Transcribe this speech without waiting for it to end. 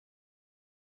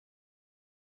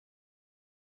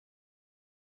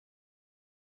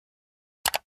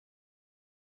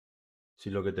Si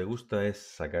lo que te gusta es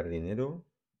sacar dinero,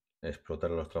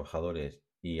 explotar a los trabajadores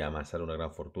y amasar una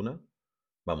gran fortuna,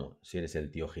 vamos, si eres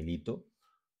el tío Gilito,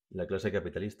 la clase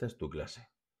capitalista es tu clase.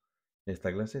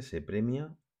 Esta clase se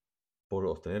premia por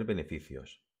obtener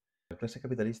beneficios. La clase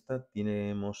capitalista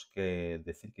tenemos que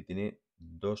decir que tiene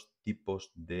dos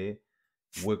tipos de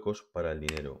huecos para el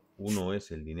dinero. Uno es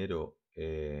el dinero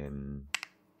que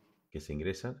se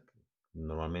ingresa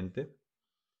normalmente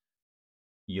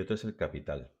y otro es el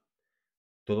capital.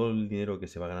 Todo el dinero que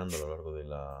se va ganando a lo largo de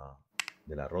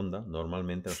la ronda,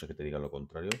 normalmente, a no ser que te diga lo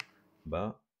contrario,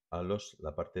 va a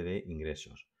la parte de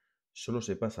ingresos. Solo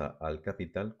se pasa al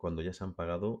capital cuando ya se han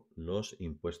pagado los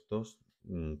impuestos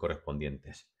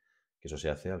correspondientes, que eso se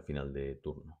hace al final de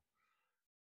turno.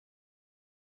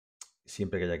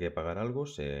 Siempre que haya que pagar algo,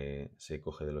 se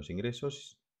coge de los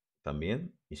ingresos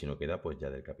también, y si no queda, pues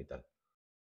ya del capital.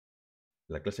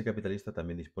 La clase capitalista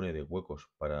también dispone de huecos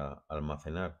para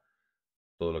almacenar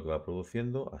todo lo que va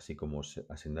produciendo, así como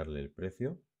asignarle el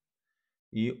precio,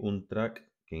 y un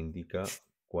track que indica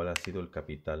cuál ha sido el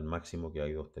capital máximo que ha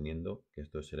ido obteniendo, que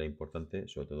esto será importante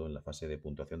sobre todo en la fase de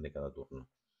puntuación de cada turno.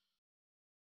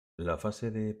 La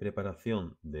fase de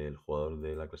preparación del jugador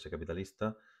de la clase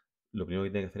capitalista, lo primero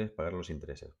que tiene que hacer es pagar los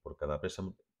intereses. Por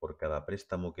cada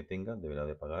préstamo que tenga deberá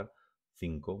de pagar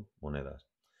 5 monedas.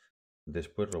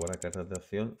 Después robará cartas de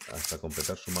acción hasta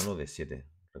completar su mano de 7.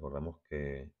 Recordamos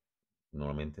que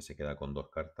normalmente se queda con 2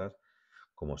 cartas,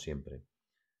 como siempre.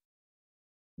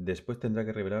 Después tendrá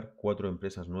que revelar 4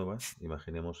 empresas nuevas.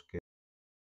 Imaginemos que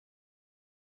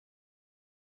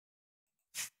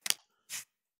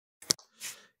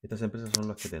estas empresas son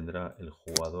las que tendrá el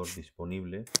jugador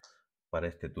disponible para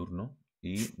este turno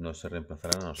y no se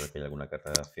reemplazarán a no ser que haya alguna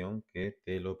carta de acción que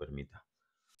te lo permita.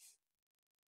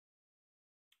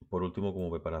 Por último,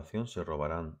 como preparación, se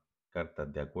robarán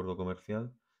cartas de acuerdo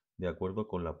comercial de acuerdo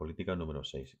con la política número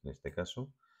 6. En este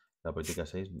caso, la política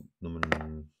 6,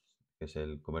 que es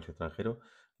el comercio extranjero,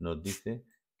 nos dice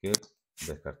que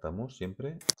descartamos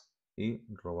siempre y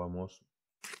robamos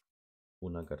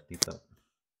una cartita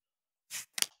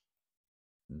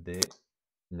de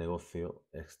negocio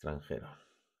extranjero.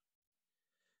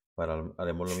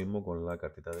 Haremos lo mismo con la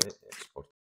cartita de export.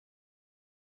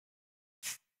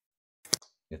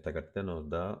 Esta cartita nos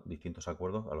da distintos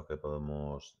acuerdos a los que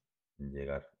podemos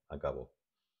llegar a cabo.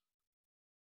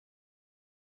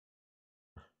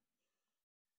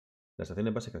 Las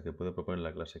acciones básicas que puede proponer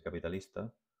la clase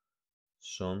capitalista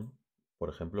son, por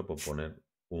ejemplo, proponer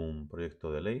un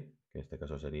proyecto de ley, que en este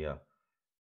caso sería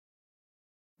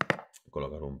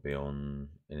colocar un peón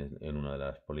en una de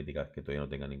las políticas que todavía no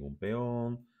tenga ningún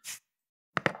peón.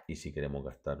 Y si queremos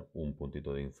gastar un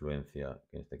puntito de influencia,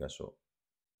 que en este caso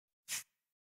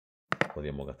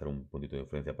podríamos gastar un puntito de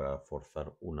influencia para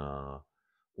forzar una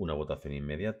votación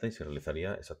inmediata y se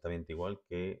realizaría exactamente igual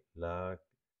que la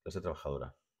clase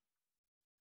trabajadora.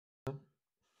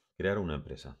 Crear una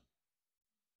empresa.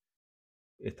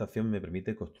 Esta acción me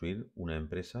permite construir una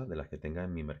empresa de las que tenga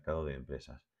en mi mercado de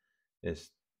empresas.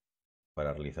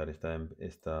 Para realizar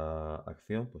esta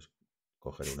acción, pues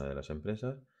cogeré una de las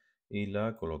empresas y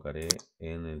la colocaré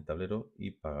en el tablero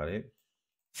y pagaré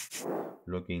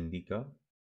lo que indica.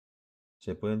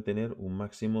 Se pueden tener un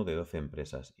máximo de 12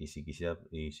 empresas y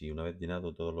si una vez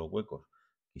llenado todos los huecos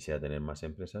quisiera tener más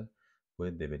empresas,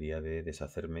 pues debería de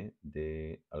deshacerme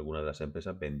de alguna de las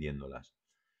empresas vendiéndolas.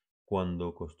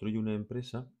 Cuando construyo una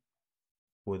empresa,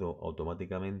 puedo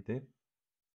automáticamente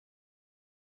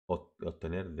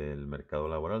obtener del mercado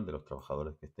laboral de los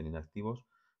trabajadores que estén inactivos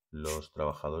los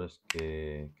trabajadores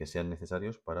que sean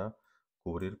necesarios para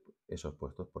cubrir esos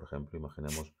puestos. Por ejemplo,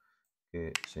 imaginemos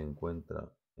que se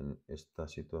encuentra en esta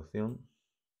situación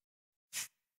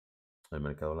el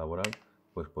mercado laboral,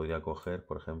 pues podría coger,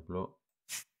 por ejemplo,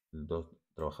 2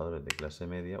 trabajadores de clase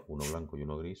media, uno blanco y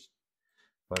uno gris,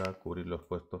 para cubrir los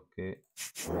puestos que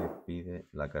me pide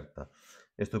la carta.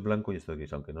 Esto es blanco y esto es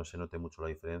gris, aunque no se note mucho la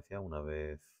diferencia una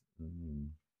vez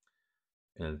en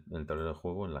el tablero de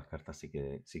juego, en las cartas sí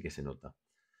que se nota.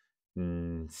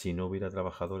 Si no hubiera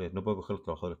trabajadores, no puedo coger los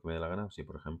trabajadores que me dé la gana. Si,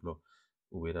 por ejemplo,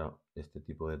 hubiera este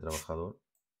tipo de trabajador,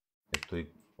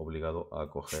 estoy obligado a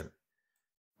coger.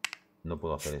 No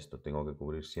puedo hacer esto, tengo que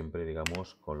cubrir siempre,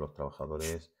 digamos, con los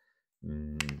trabajadores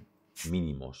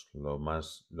mínimos, los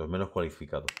menos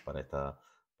cualificados para esta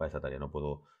tarea. No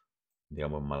puedo,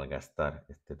 digamos, malgastar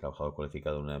este trabajador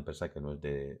cualificado en una empresa que no es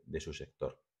de su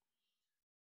sector.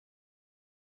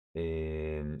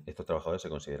 Estos trabajadores se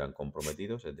consideran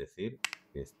comprometidos, es decir,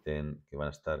 que van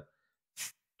a estar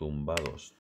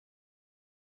tumbados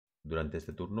durante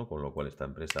este turno, con lo cual esta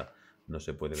empresa no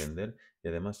se puede vender y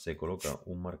además se coloca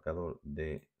un marcador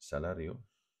de salario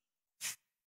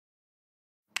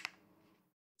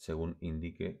según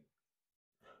indique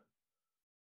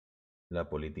la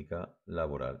política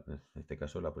laboral. En este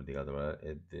caso, la política laboral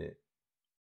es de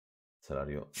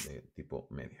salario de tipo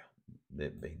medio, de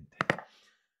 20.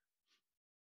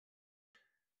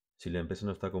 Si la empresa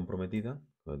no está comprometida,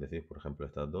 es decir, por ejemplo,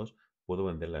 estas dos, puedo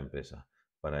vender la empresa.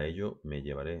 Para ello me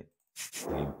llevaré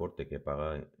el importe que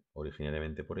paga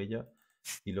originariamente por ella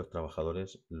y los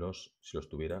trabajadores, si los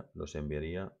tuviera, los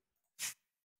enviaría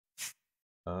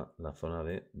a la zona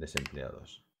de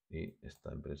desempleados. Y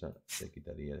esta empresa se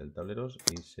quitaría del tablero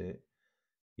y se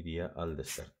iría al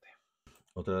descarte.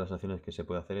 Otra de las acciones que se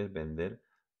puede hacer es vender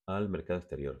al mercado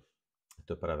exterior.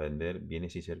 Esto es para vender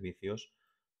bienes y servicios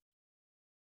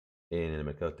en el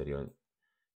mercado exterior.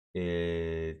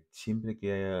 Siempre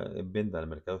que venda al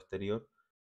mercado exterior,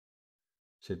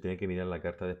 se tiene que mirar la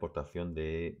carta de exportación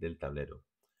del tablero.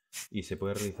 Y se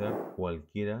puede realizar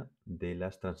cualquiera de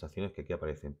las transacciones que aquí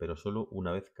aparecen, pero solo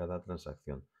una vez cada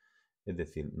transacción. Es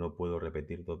decir, no puedo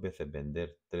repetir dos veces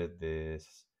vender 3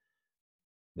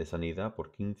 de sanidad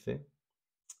por 15.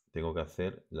 Tengo que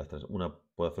hacer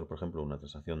puedo hacer, por ejemplo, una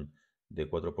transacción de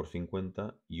 4 por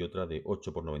 50 y otra de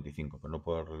 8 por 95, pero no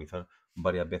puedo realizar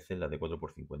varias veces la de 4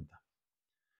 por 50.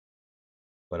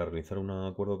 Para realizar un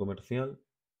acuerdo comercial,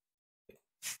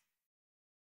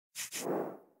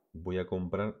 voy a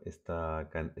comprar estas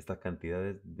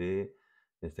cantidades de,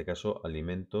 en este caso,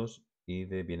 alimentos y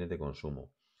de bienes de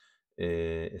consumo.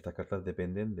 Estas cartas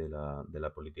dependen de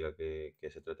la política que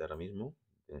se trate ahora mismo.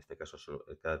 En este caso,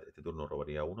 este turno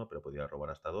robaría uno, pero podría robar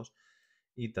hasta dos.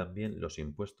 Y también los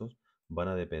impuestos van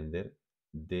a depender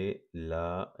de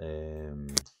la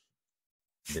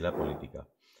política.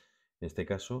 En este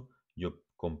caso, yo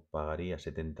pagaría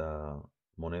 70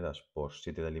 monedas por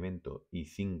 7 de alimento y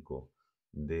 5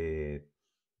 de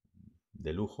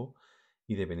lujo.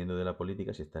 Y dependiendo de la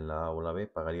política, si está en la A o la B,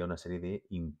 pagaría una serie de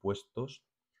impuestos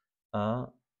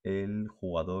a el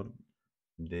jugador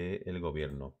del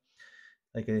gobierno.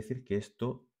 Hay que decir que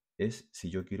esto es si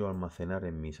yo quiero almacenar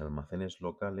en mis almacenes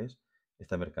locales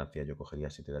esta mercancía. Yo cogería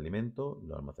 7 de alimento,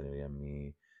 lo almacenaría en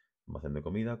mi almacén de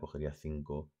comida, cogería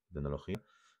 5 de tecnología,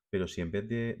 pero si en vez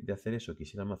de hacer eso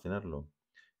quisiera almacenarlo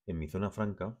en mi zona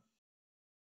franca,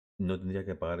 no tendría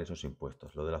que pagar esos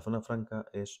impuestos. Lo de la zona franca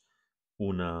es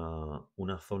una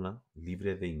zona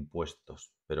libre de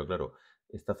impuestos, pero claro,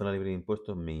 esta zona libre de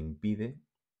impuestos me impide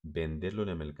venderlo en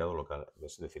el mercado local,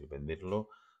 es decir,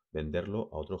 venderlo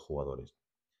a otros jugadores.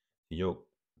 Si yo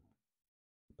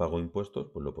pago impuestos,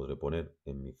 pues lo podré poner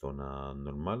en mi zona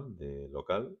normal de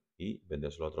local y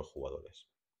vendérselo a otros jugadores.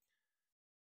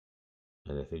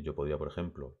 Es decir, yo podría, por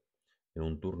ejemplo, en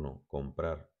un turno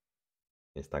comprar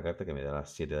esta carta que me dará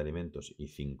 7 de alimentos y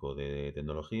 5 de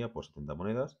tecnología por 70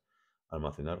 monedas,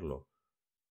 almacenarlo,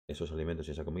 esos alimentos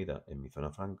y esa comida en mi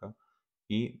zona franca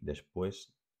y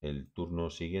después el turno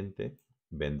siguiente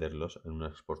venderlos en una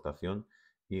exportación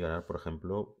y ganar, por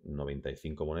ejemplo,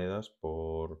 95 monedas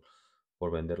por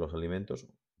vender los alimentos,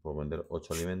 por vender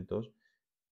 8 alimentos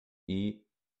y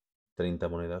 30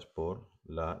 monedas por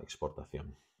la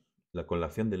exportación. Con la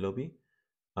acción de lobby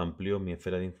amplío mi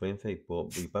esfera de influencia y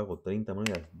pago 30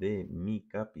 monedas de mi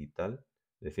capital,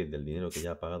 es decir, del dinero que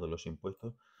ya ha pagado los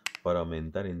impuestos, para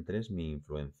aumentar en 3 mi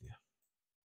influencia.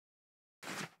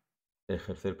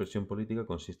 Ejercer presión política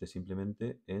consiste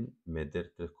simplemente en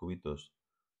meter 3 cubitos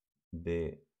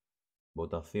de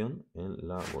votación en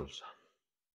la bolsa.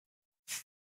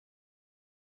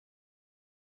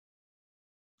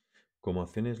 Como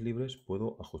acciones libres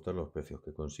puedo ajustar los precios,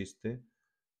 que consiste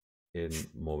en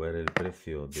mover el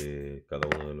precio de cada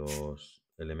uno de los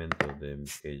elementos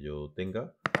que yo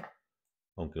tenga,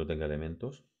 aunque no tenga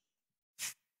elementos,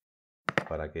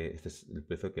 para que este es el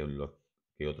precio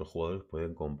que otros jugadores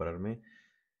pueden comprarme,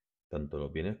 tanto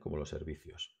los bienes como los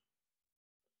servicios.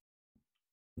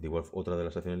 De igual, otra de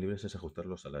las acciones libres es ajustar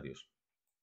los salarios.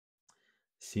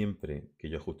 Siempre que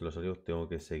yo ajuste los salarios tengo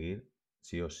que seguir,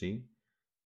 sí o sí,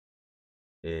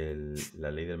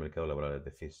 la ley del mercado laboral. Es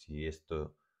decir, si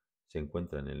esto se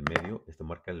encuentra en el medio, esto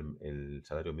marca el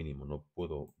salario mínimo. No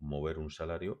puedo mover un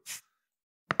salario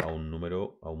a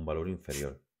un valor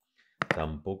inferior.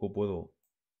 Tampoco puedo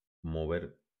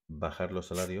bajar los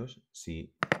salarios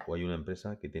si hay una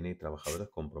empresa que tiene trabajadores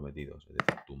comprometidos, es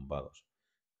decir, tumbados.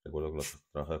 Recuerdo que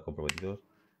los trabajadores comprometidos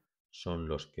son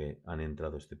los que han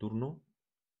entrado este turno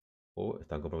o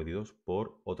están comprometidos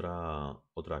por otra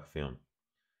acción.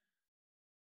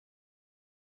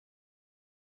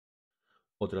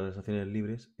 Otra de las acciones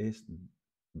libres es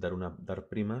dar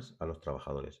primas a los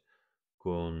trabajadores.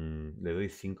 Le doy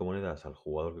 5 monedas al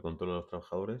jugador que controla a los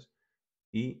trabajadores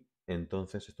y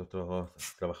entonces estos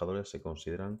trabajadores se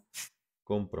consideran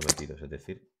comprometidos, es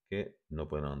decir, que no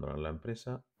pueden abandonar la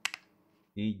empresa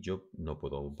y yo no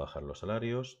puedo bajar los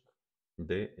salarios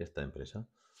de esta empresa.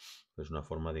 Es una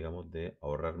forma, digamos, de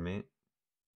ahorrarme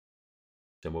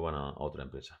que se muevan a otra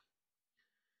empresa.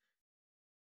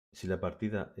 Si la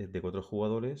partida es de 4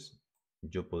 jugadores,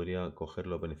 yo podría coger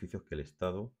los beneficios que el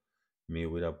Estado me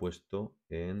hubiera puesto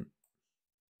en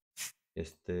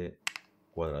este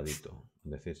cuadradito.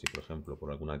 Es decir, si por ejemplo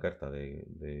por alguna carta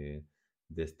de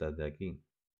estas de aquí,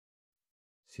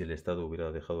 si el Estado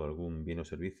hubiera dejado algún bien o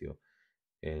servicio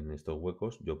en estos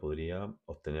huecos, yo podría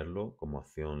obtenerlo como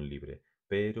acción libre,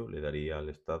 pero le daría al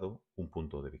Estado un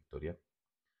punto de victoria.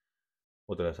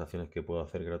 Otra de las acciones que puedo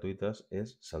hacer gratuitas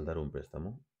es saldar un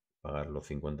préstamo, pagar los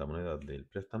 50 monedas del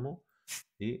préstamo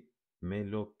y me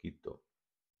lo quito.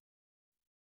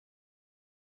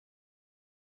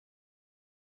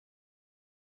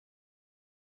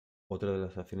 Otra de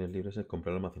las acciones libres es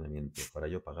comprar almacenamiento. Para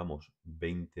ello pagamos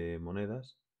 20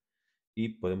 monedas y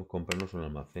podemos comprarnos un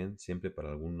almacén siempre para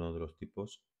alguno de los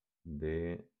tipos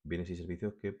de bienes y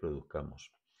servicios que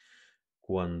produzcamos.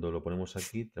 Cuando lo ponemos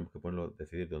aquí, tenemos que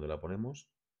decidir dónde la ponemos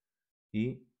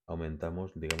y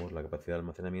aumentamos, digamos, la capacidad de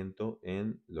almacenamiento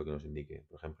en lo que nos indique.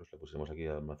 Por ejemplo, si la pusiéramos aquí,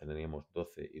 almacenaríamos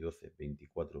 12 y 12,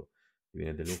 24 de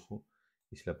bienes de lujo.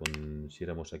 Y si la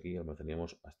pusiéramos aquí,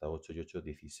 almacenaríamos hasta 8 y 8,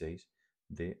 16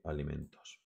 de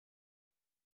alimentos.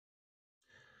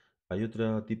 Hay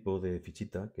otro tipo de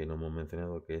fichita que no hemos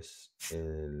mencionado, que es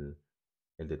el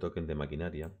de token de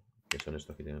maquinaria, que son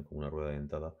estos que tienen como una rueda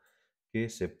dentada, que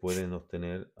se pueden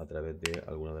obtener a través de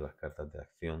alguna de las cartas de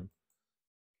acción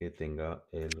que tenga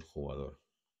el jugador.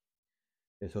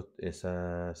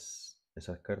 Esas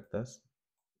cartas,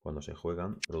 cuando se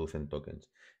juegan, producen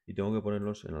tokens. Y tengo que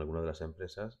ponerlos en alguna de las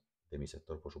empresas, de mi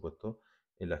sector, por supuesto,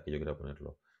 en las que yo quiera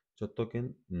ponerlo. Esos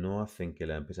tokens no hacen que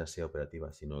la empresa sea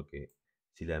operativa, sino que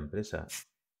si la empresa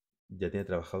ya tiene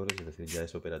trabajadores, es decir, ya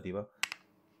es operativa,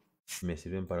 me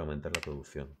sirven para aumentar la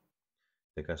producción. En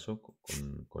este caso,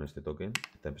 con este token,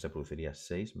 esta empresa produciría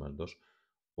 6 más 2,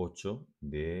 8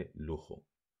 de lujo.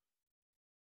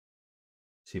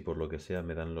 Si por lo que sea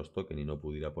me dan los tokens y no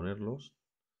pudiera ponerlos,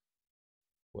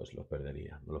 pues los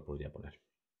perdería, no los podría poner.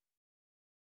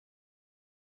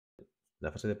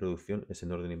 La fase de producción es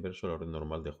en orden inverso al orden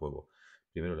normal de juego.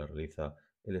 Primero la realiza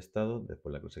el Estado,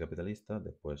 después la clase capitalista,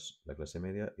 después la clase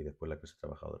media y después la clase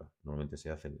trabajadora. Normalmente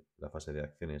se hace la fase de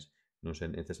acciones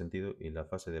en este sentido y la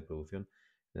fase de producción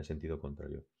en el sentido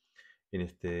contrario. En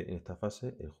esta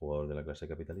fase, el jugador de la clase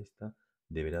capitalista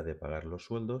deberá de pagar los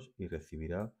sueldos y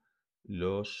recibirá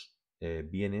los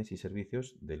bienes y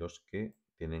servicios de los que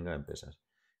tenga empresas.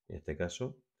 En este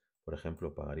caso, por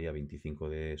ejemplo, pagaría 25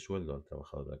 de sueldo al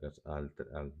trabajador de la clase,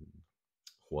 al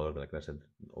jugador de la clase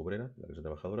obrera, de la clase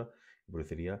trabajadora, y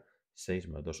produciría 6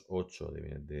 más 2, 8 de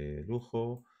bienes de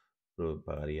lujo,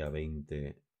 pagaría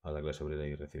 20 a la clase obrera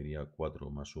y recibiría 4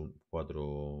 más 1,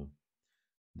 4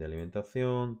 de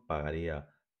alimentación, pagaría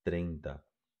 30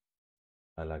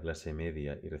 a la clase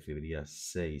media y recibiría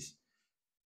 6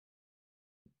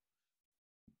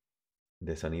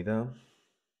 de sanidad.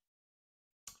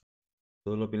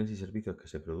 Todos los bienes y servicios que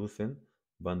se producen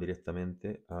van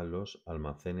directamente a los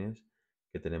almacenes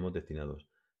que tenemos destinados.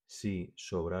 Si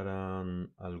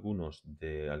sobraran algunos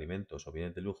de alimentos o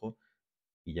bienes de lujo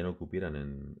y ya no cupieran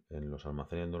en los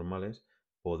almacenes normales,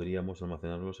 podríamos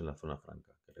almacenarlos en la zona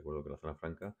franca. Que recuerdo que la zona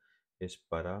franca es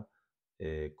para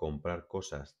comprar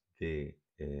cosas del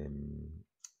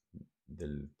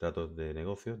trato de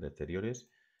negocios, de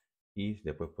exteriores, y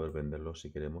después poder venderlos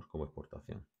si queremos como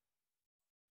exportación.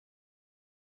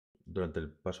 Durante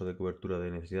el paso de cobertura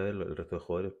de necesidades, el resto de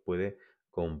jugadores puede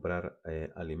comprar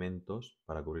alimentos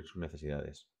para cubrir sus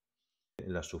necesidades.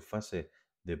 En la subfase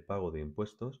de pago de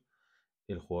impuestos,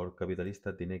 el jugador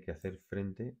capitalista tiene que hacer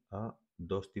frente a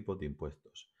dos tipos de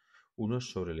impuestos. Uno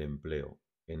es sobre el empleo.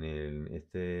 En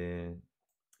este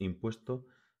impuesto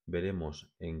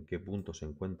veremos en qué punto se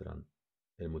encuentran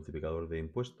el multiplicador de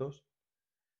impuestos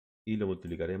y lo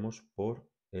multiplicaremos por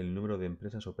el número de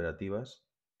empresas operativas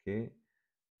que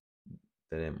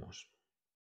tenemos.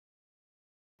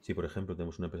 Si, por ejemplo,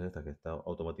 tenemos una empresa esta que está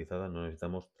automatizada, no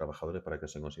necesitamos trabajadores para que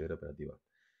se considere operativa.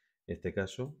 En este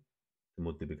caso,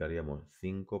 multiplicaríamos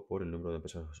 5 por el número de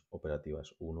empresas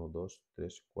operativas. 1, 2,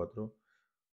 3, 4.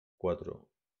 4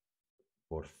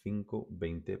 por 5,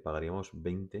 20. Pagaríamos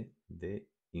 20 de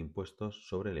impuestos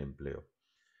sobre el empleo.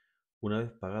 Una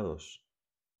vez pagados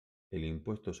el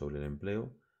impuesto sobre el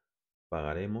empleo,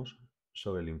 pagaremos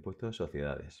sobre el impuesto de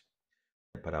sociedades.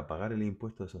 Para pagar el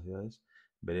impuesto de sociedades,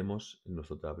 veremos en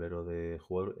nuestro tablero de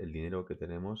jugador el dinero que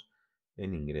tenemos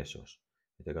en ingresos.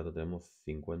 En este caso tenemos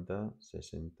 50,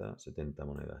 60, 70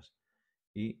 monedas.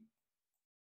 Y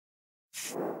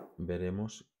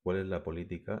veremos cuál es la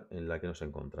política en la que nos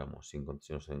encontramos. Si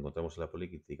nos encontramos en la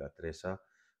política 3A,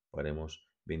 pagaremos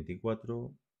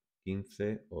 24,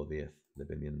 15 o 10,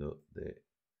 dependiendo de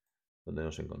dónde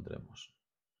nos encontremos.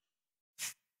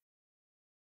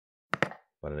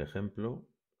 Para el ejemplo,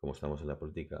 como estamos en la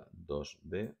política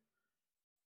 2B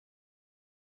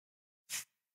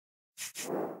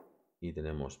y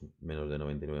tenemos menos de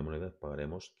 99 monedas,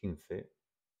 pagaremos 15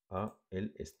 a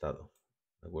el Estado.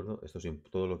 ¿De acuerdo? Esto es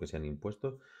todo lo que sean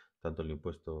impuestos, tanto el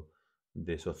impuesto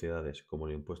de sociedades como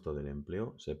el impuesto del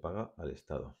empleo, se paga al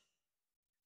Estado.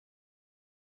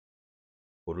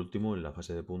 Por último, en la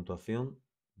fase de puntuación,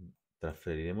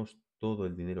 transferiremos todo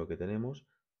el dinero que tenemos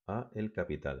a el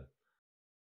capital.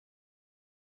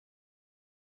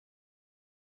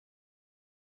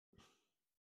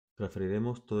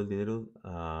 Transferiremos todo el dinero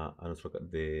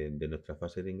de nuestra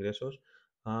fase de ingresos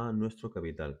a nuestro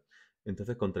capital.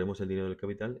 Entonces contaremos el dinero del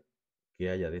capital que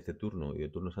haya de este turno y de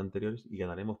turnos anteriores y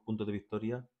ganaremos puntos de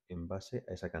victoria en base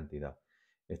a esa cantidad.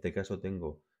 En este caso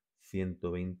tengo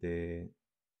 120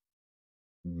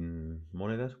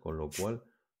 monedas, con lo cual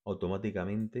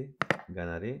automáticamente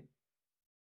ganaré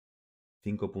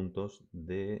 5 puntos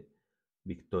de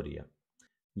victoria.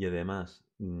 Y además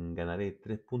ganaré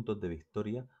 3 puntos de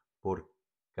victoria por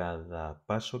cada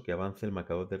paso que avance el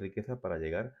marcador de riqueza para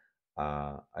llegar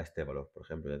a este valor. Por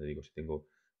ejemplo, ya te digo, si tengo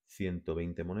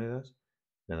 120 monedas,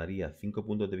 ganaría 5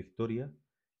 puntos de victoria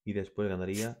y después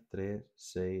ganaría 3,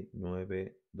 6,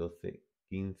 9, 12,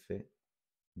 15,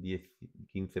 10,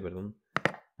 15, perdón,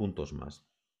 puntos más.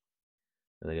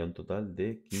 Ganaría un total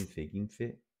de 15 y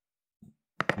 15,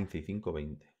 15 y 5,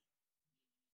 20.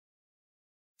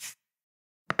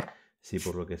 Si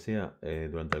por lo que sea,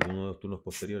 durante alguno de los turnos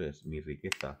posteriores mi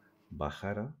riqueza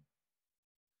bajara,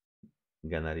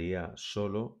 ganaría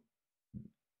solo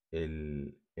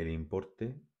el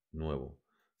importe nuevo.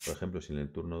 Por ejemplo, si en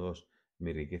el turno 2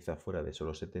 mi riqueza fuera de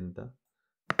solo 70,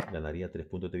 ganaría 3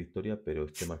 puntos de victoria, pero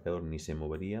este marcador ni se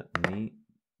movería ni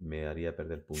me haría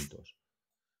perder puntos.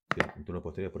 En turno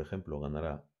posterior, por ejemplo,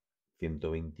 ganará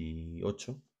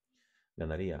 128,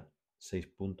 ganaría 6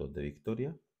 puntos de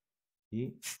victoria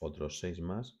y otros 6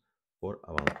 más por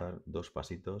avanzar 2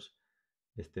 pasitos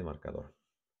este marcador.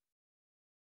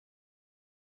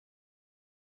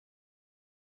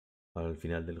 Al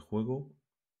final del juego,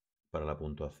 para la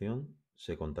puntuación,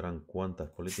 se contarán cuántas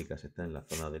políticas están en la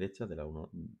zona derecha,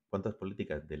 cuántas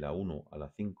políticas de la 1 a la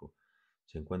 5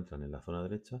 se encuentran en la zona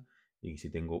derecha, y si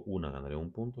tengo una ganaré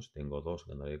un punto, si tengo 2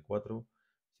 ganaré 4,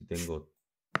 si tengo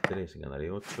 3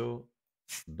 ganaré 8,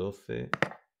 12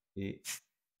 y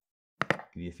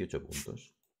 18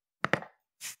 puntos.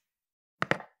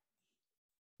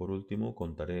 Por último,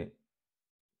 contaré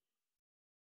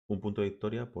un punto de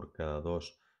victoria por cada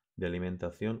 2 de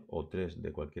alimentación o 3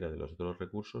 de cualquiera de los otros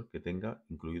recursos que tenga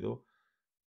incluido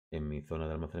en mi zona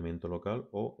de almacenamiento local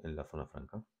o en la zona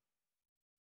franca.